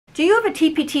Do you have a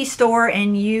TPT store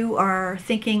and you are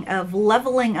thinking of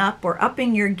leveling up or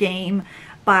upping your game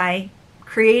by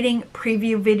creating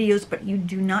preview videos, but you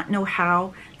do not know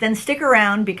how? Then stick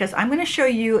around, because I'm going to show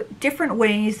you different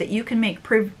ways that you can make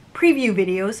preview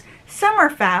videos. Some are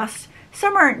fast,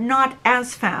 some are not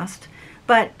as fast,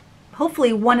 but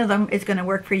hopefully one of them is going to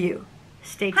work for you.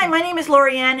 Stay tuned. Hi, my name is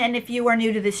Lorianne, and if you are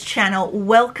new to this channel,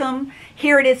 welcome.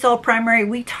 Here at It's All Primary,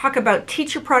 we talk about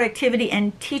teacher productivity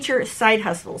and teacher side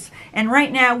hustles. And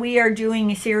right now we are doing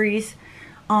a series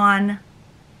on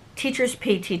Teachers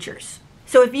Pay Teachers.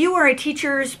 So if you are a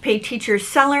Teachers Pay Teachers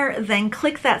seller, then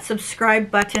click that subscribe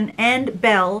button and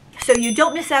bell so you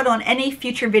don't miss out on any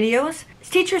future videos.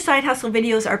 Teacher side hustle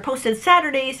videos are posted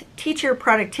Saturdays. Teacher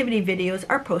productivity videos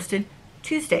are posted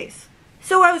Tuesdays.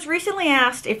 So I was recently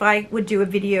asked if I would do a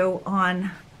video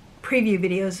on preview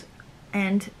videos,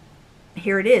 and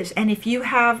here it is. And if you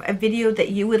have a video that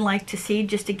you would like to see,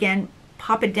 just again,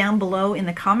 pop it down below in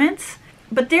the comments.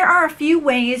 But there are a few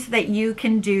ways that you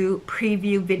can do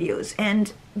preview videos.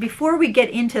 And before we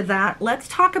get into that, let's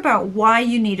talk about why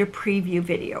you need a preview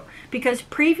video. Because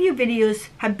preview videos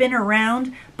have been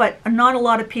around, but not a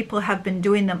lot of people have been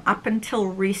doing them up until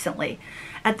recently.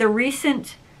 At the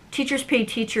recent Teachers Pay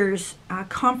Teachers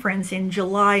conference in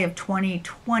July of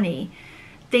 2020,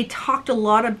 they talked a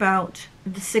lot about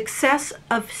the success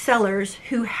of sellers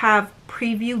who have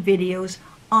preview videos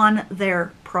on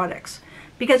their products.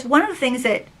 Because one of the things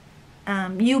that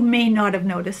you may not have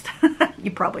noticed,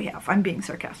 you probably have, I'm being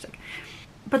sarcastic,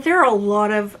 but there are a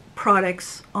lot of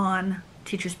products on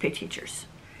Teachers Pay Teachers.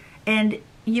 And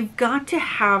you've got to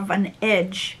have an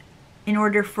edge in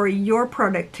order for your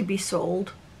product to be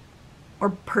sold or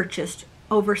purchased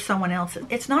over someone else's.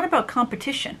 It's not about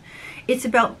competition. It's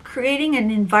about creating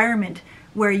an environment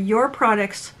where your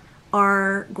products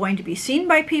are going to be seen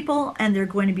by people and they're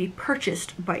going to be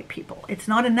purchased by people. It's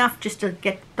not enough just to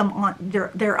get them on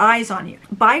their eyes on you.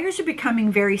 Buyers are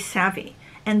becoming very savvy,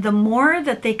 and the more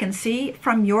that they can see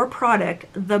from your product,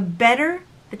 the better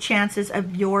the chances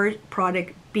of your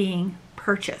product being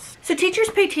purchased. So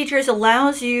Teachers Pay Teachers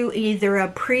allows you either a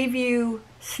preview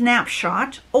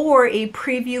snapshot or a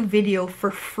preview video for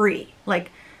free,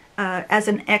 like as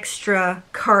an extra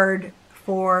card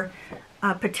for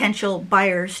potential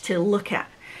buyers to look at.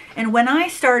 And when I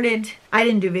started, I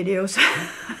didn't do videos.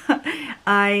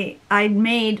 I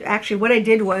made, actually what I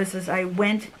did was I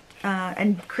went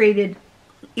and created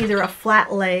either a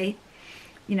flat lay,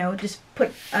 you know,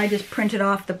 I just printed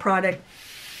off the product,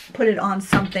 put it on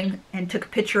something and took a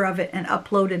picture of it and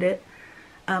uploaded it.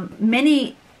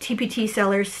 Many TPT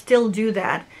sellers still do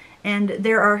that, and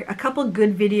there are a couple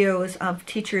good videos of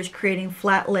teachers creating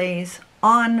flat lays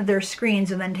on their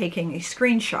screens and then taking a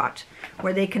screenshot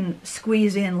where they can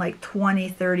squeeze in like 20,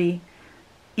 30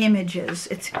 images.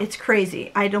 It's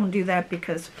crazy. I don't do that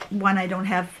because, one, I don't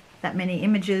have that many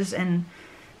images, and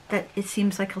that it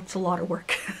seems like it's a lot of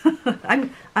work.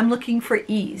 I'm looking for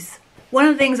ease. One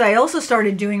of the things I also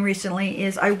started doing recently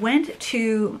is I went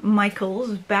to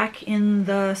Michael's back in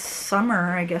the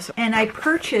summer, I guess, and I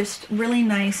purchased really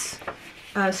nice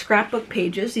scrapbook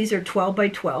pages. These are 12 by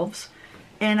 12s,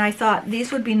 and I thought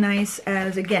these would be nice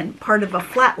as, again, part of a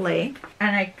flat lay,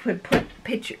 and I could put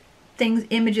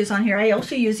images on here. I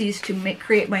also use these to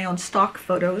create my own stock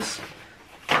photos.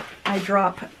 I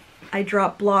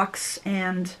drop blocks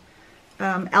and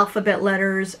alphabet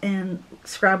letters and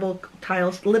Scrabble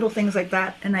tiles, little things like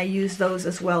that, and I use those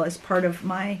as well as part of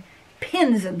my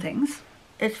pins and things.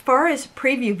 As far as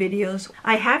preview videos,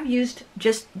 I have used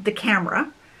just the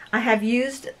camera. I have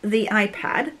used the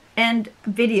iPad and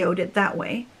videoed it that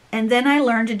way, and then I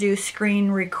learned to do screen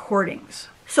recordings.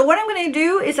 So what I'm going to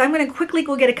do is I'm going to quickly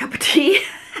go get a cup of tea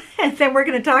and then we're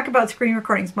going to talk about screen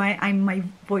recordings. My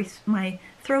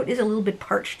throat is a little bit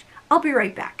parched. I'll be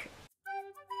right back.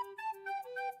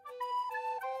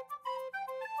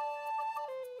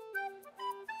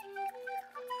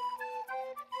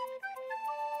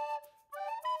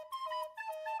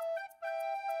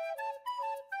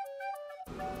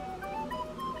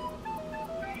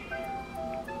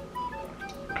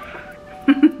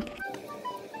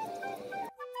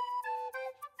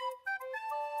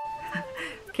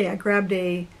 Okay, I grabbed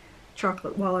a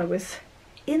chocolate while I was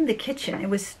in the kitchen. It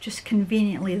was just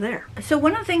conveniently there. So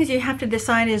one of the things you have to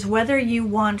decide is whether you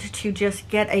want to just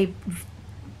get a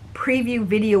preview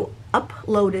video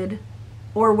uploaded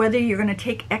or whether you're going to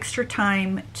take extra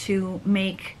time to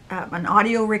make an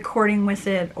audio recording with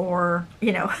it, or,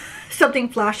 you know, something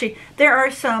flashy. There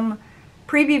are some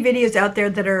preview videos out there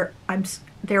that are,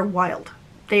 they're wild.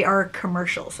 They are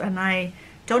commercials, and I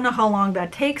don't know how long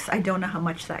that takes. I don't know how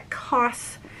much that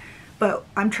costs. but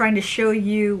I'm trying to show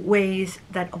you ways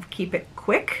that'll keep it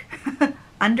quick,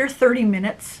 under 30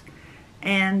 minutes,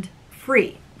 and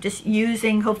free. Just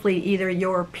using hopefully either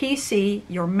your PC,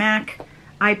 your Mac,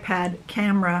 iPad,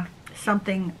 camera,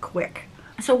 something quick.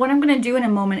 So what I'm going to do in a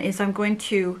moment is I'm going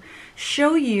to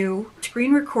show you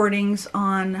screen recordings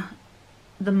on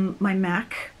my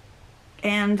Mac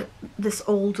and this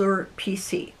older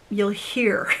PC. You'll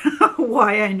hear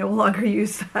why I no longer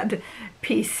use that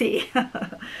PC.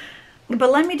 But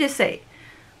let me just say,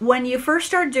 when you first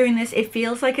start doing this, it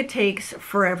feels like it takes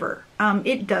forever.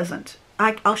 It doesn't.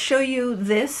 I'll show you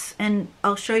this, and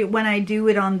I'll show you when I do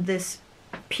it on this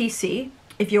PC.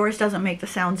 If yours doesn't make the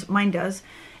sounds, mine does.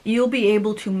 You'll be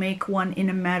able to make one in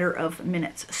a matter of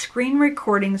minutes. Screen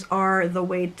recordings are the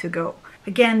way to go.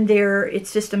 Again,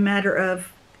 it's just a matter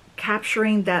of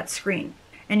capturing that screen.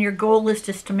 And your goal is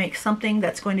just to make something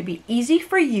that's going to be easy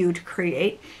for you to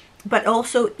create, but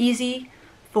also easy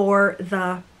for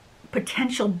the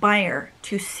potential buyer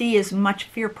to see as much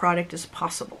of your product as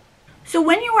possible. So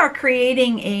when you are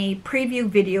creating a preview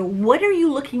video, what are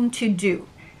you looking to do?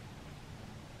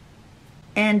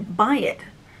 And buy it.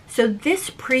 So this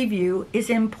preview is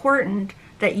important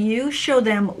that you show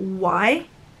them why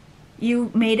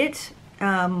you made it,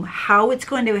 how it's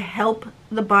going to help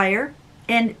the buyer,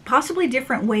 and possibly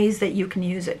different ways that you can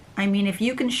use it. I mean, if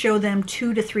you can show them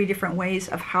 2 to 3 different ways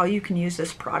of how you can use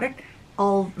this product,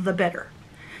 all the better.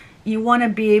 You want to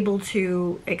be able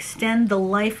to extend the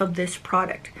life of this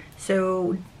product.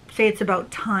 So say it's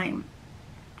about time,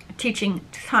 teaching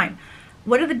time.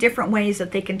 What are the different ways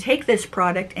that they can take this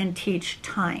product and teach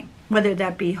time? Whether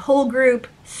that be whole group,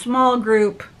 small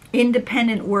group,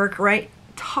 independent work, right?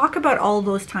 Talk about all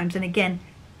those times, and again,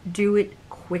 do it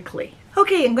quickly.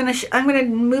 Okay, I'm gonna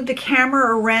move the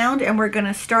camera around, and we're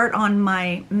gonna start on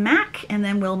my Mac, and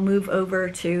then we'll move over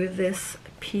to this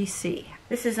PC.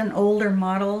 This is an older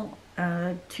model,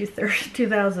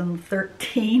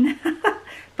 2013,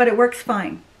 but it works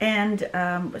fine. And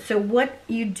so what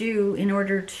you do in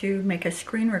order to make a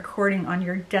screen recording on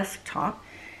your desktop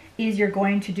is you're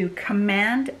going to do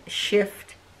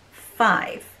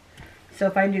Command-Shift-5. So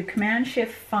if I do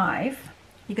Command-Shift-5,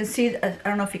 you can see, I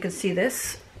don't know if you can see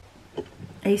this,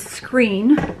 a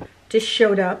screen just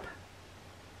showed up.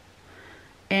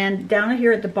 And down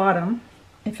here at the bottom,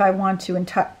 if I want to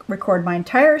record my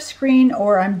entire screen,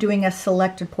 or I'm doing a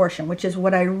selected portion, which is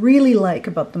what I really like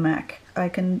about the Mac. I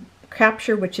can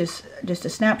capture, which is just a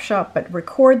snapshot, but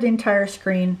record the entire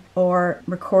screen or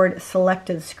record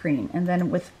selected screen. And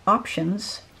then with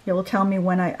options, it will tell me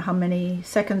how many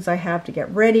seconds I have to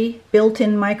get ready.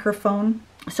 Built-in microphone.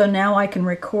 So now I can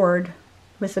record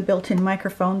with the built-in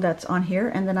microphone that's on here.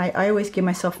 And then I always give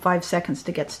myself 5 seconds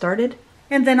to get started.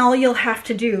 And then all you'll have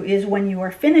to do is when you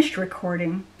are finished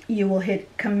recording, you will hit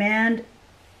Command,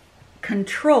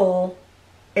 Control,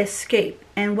 Escape.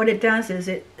 And what it does is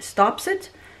it stops it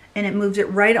and it moves it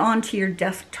right onto your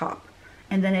desktop.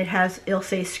 And then it'll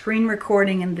say screen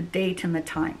recording and the date and the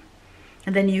time.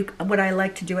 And then what I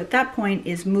like to do at that point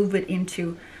is move it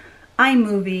into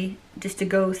iMovie just to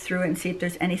go through and see if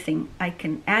there's anything I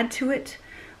can add to it,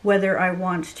 whether I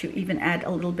want to even add a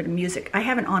little bit of music. I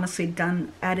haven't honestly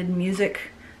added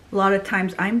music. A lot of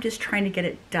times I'm just trying to get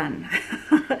it done.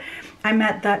 I'm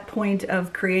at that point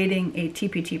of creating a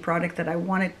TPT product that I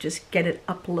want to just get it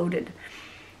uploaded.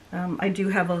 I do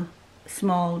have a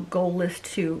small goal list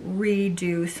to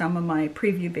redo some of my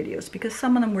preview videos because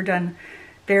some of them were done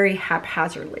very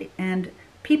haphazardly, and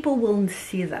people will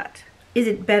see that. Is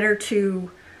it better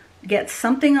to get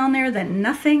something on there than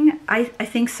nothing? I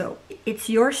think so. It's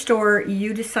your store.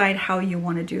 You decide how you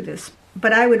want to do this.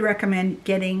 But I would recommend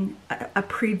getting a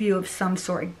preview of some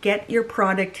sort. Get your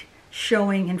product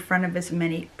showing in front of as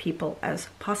many people as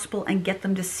possible and get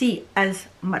them to see as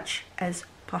much as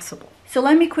possible. So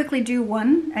let me quickly do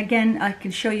one. Again, I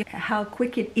can show you how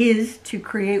quick it is to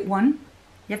create one.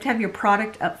 You have to have your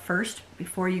product up first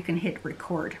before you can hit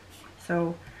record.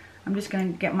 So I'm just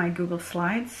going to get my Google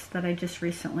Slides that I just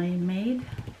recently made.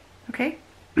 Okay,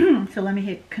 so let me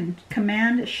hit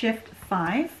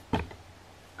Command-Shift-5.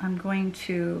 I'm going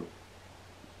to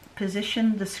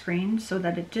position the screen so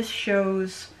that it just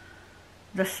shows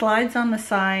the slides on the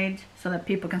side so that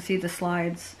people can see the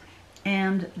slides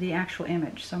and the actual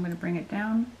image. So I'm going to bring it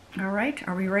down. All right,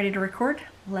 are we ready to record?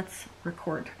 Let's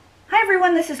record. Hi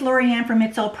everyone, this is Lori-Ann from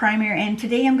It's All Primer, and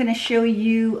today I'm going to show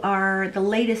you the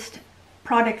latest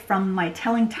product from my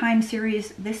Telling Time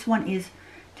series. This one is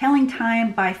Telling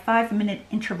Time by 5-minute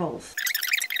intervals.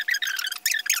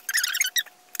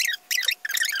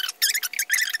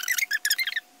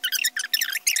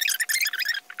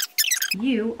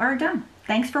 You are done.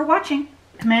 Thanks for watching.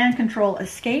 Command Control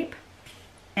Escape,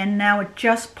 and now it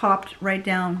just popped right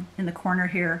down in the corner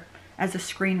here as a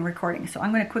screen recording. So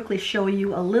I'm going to quickly show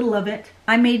you a little of it.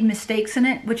 I made mistakes in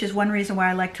it, which is one reason why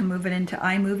I like to move it into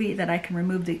iMovie, that I can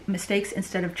remove the mistakes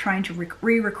instead of trying to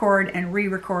re-record and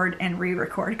re-record and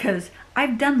re-record, because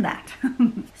I've done that.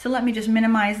 So let me just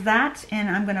minimize that, and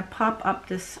I'm going to pop up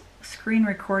this screen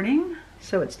recording.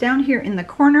 So it's down here in the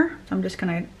corner. So I'm just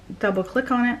going to double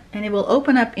click on it, and it will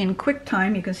open up in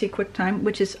QuickTime. You can see QuickTime,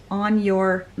 which is on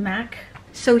your Mac.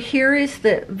 So here is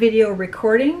the video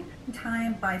recording.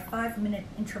 Time by 5-minute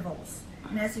intervals.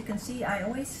 And as you can see, I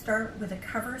always start with a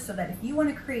cover so that if you want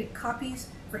to create copies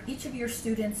for each of your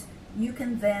students, you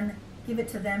can then give it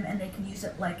to them and they can use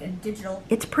it like in digital.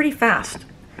 It's pretty fast.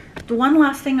 The one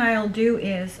last thing I'll do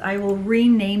is I will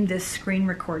rename this screen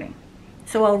recording.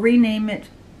 So I'll rename it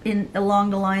along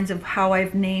the lines of how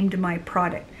I've named my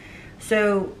product.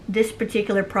 So this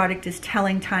particular product is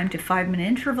telling time to 5-minute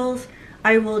intervals.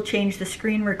 I will change the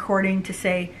screen recording to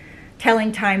say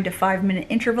telling time to 5-minute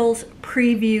intervals,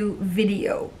 preview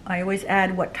video. I always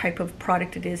add what type of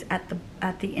product it is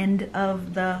at the end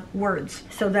of the words,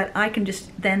 so that I can just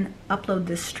then upload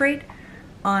this straight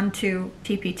onto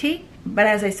TPT. But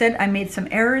as I said, I made some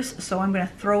errors, so I'm going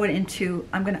to upload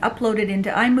it into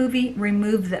iMovie,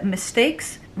 remove the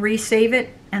mistakes, resave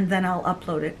it, and then I'll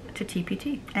upload it to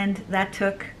TPT. And that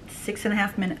took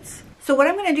 6.5 minutes. So what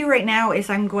I'm going to do right now is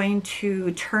I'm going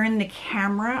to turn the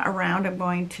camera around. I'm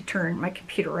going to turn my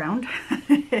computer around.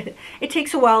 It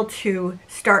takes a while to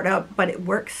start up, but it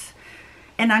works.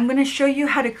 And I'm going to show you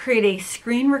how to create a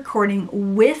screen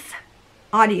recording with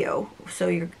audio. So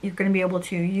you're going to be able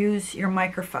to use your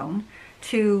microphone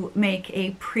to make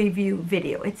a preview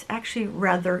video. It's actually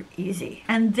rather easy.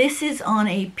 And this is on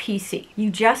a PC.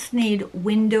 You just need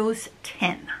Windows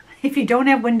 10. If you don't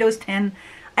have Windows 10,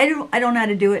 I don't know how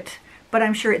to do it, but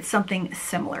I'm sure it's something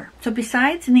similar. So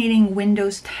besides needing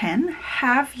Windows 10,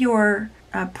 have your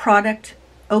product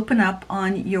open up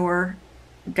on your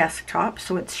desktop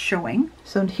so it's showing.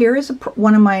 So here is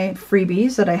one of my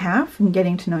freebies that I have from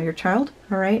Getting to Know Your Child.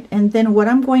 All right, and then what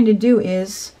I'm going to do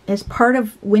is, as part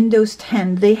of Windows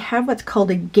 10, they have what's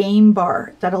called a game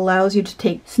bar that allows you to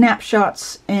take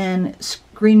snapshots and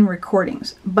screen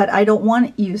recordings, but I don't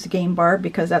want to use the game bar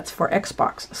because that's for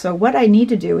Xbox. So what I need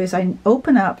to do is I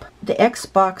open up the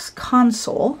Xbox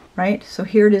console, right? So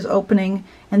here it is opening,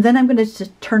 and then I'm going to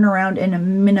turn around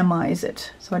and minimize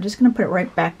it. So I'm just going to put it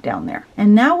right back down there.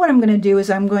 And now what I'm going to do is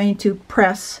I'm going to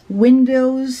press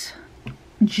Windows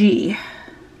G.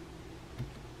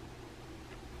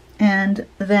 And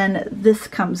then this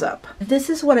comes up. This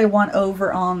is what I want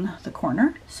over on the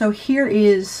corner. So here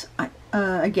is,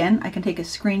 again, I can take a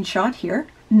screenshot here.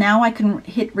 Now I can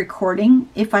hit recording.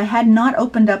 If I had not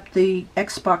opened up the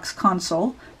Xbox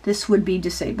console, this would be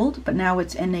disabled, but now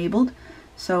it's enabled.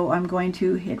 So I'm going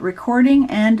to hit recording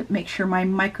and make sure my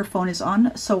microphone is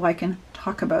on so I can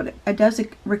talk about it. It does a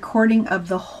recording of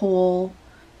the whole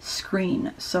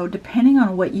screen. So depending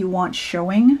on what you want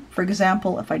showing, for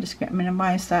example, if I just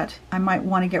minimize that, I might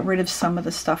want to get rid of some of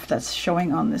the stuff that's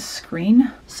showing on this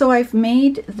screen. So I've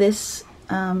made this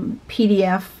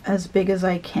PDF as big as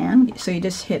I can. So you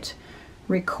just hit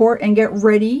record and get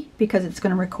ready because it's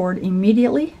going to record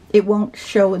immediately. It won't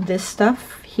show this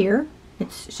stuff here.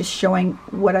 It's just showing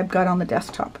what I've got on the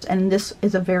desktop. And this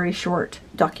is a very short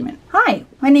document. Hi,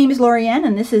 my name is Lorianne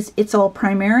and this is It's All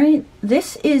Primary.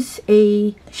 This is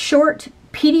a short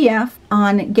PDF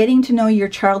on getting to know your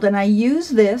child, and I use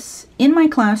this in my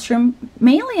classroom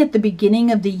mainly at the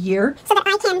beginning of the year so that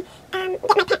I can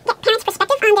get parents'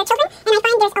 perspective on their children, and I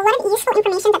find there's a lot of useful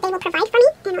information that they will provide for me.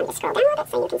 And I'll just scroll down a little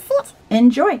bit so you can see it.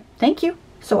 Enjoy. Thank you.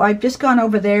 So I've just gone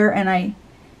over there and I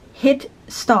hit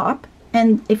stop,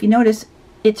 and if you notice,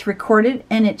 it's recorded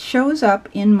and it shows up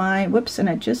in my, whoops, and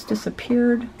it just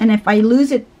disappeared. And if I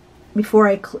lose it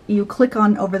before you click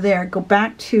on over there, go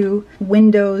back to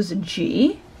Windows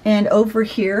G, and over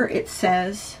here it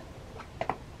says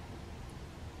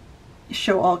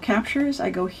show all captures.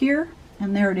 I go here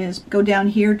and there it is. Go down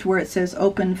here to where it says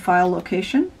open file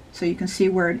location so you can see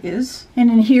where it is.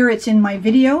 And in here it's in my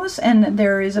videos, and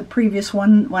there is a previous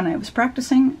one when I was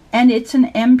practicing, and it's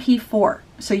an MP4.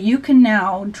 So you can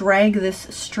now drag this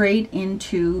straight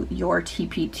into your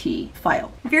TPT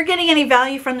file. If you're getting any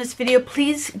value from this video,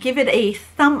 please give it a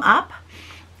thumb up.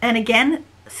 And again,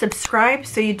 subscribe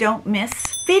so you don't miss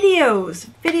videos.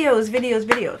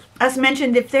 As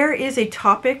mentioned, if there is a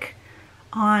topic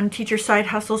on teacher side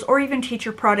hustles or even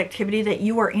teacher productivity that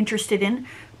you are interested in,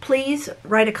 please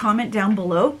write a comment down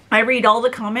below. I read all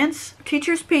the comments.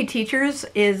 Teachers Pay Teachers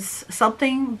is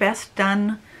something best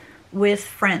done with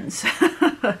friends.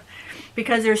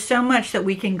 because there's so much that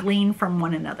we can glean from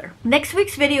one another. Next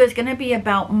week's video is going to be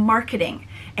about marketing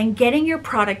and getting your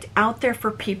product out there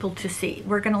for people to see.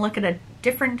 We're going to look at a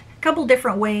couple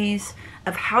different ways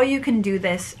of how you can do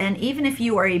this, and even if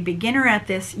you are a beginner at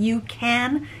this, you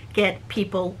can get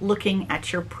people looking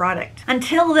at your product.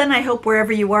 Until then, I hope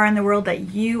wherever you are in the world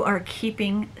that you are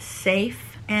keeping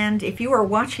safe. And if you are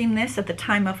watching this at the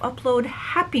time of upload,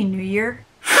 Happy New Year.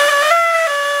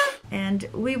 And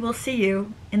we will see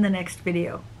you in the next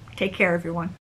video. Take care, everyone.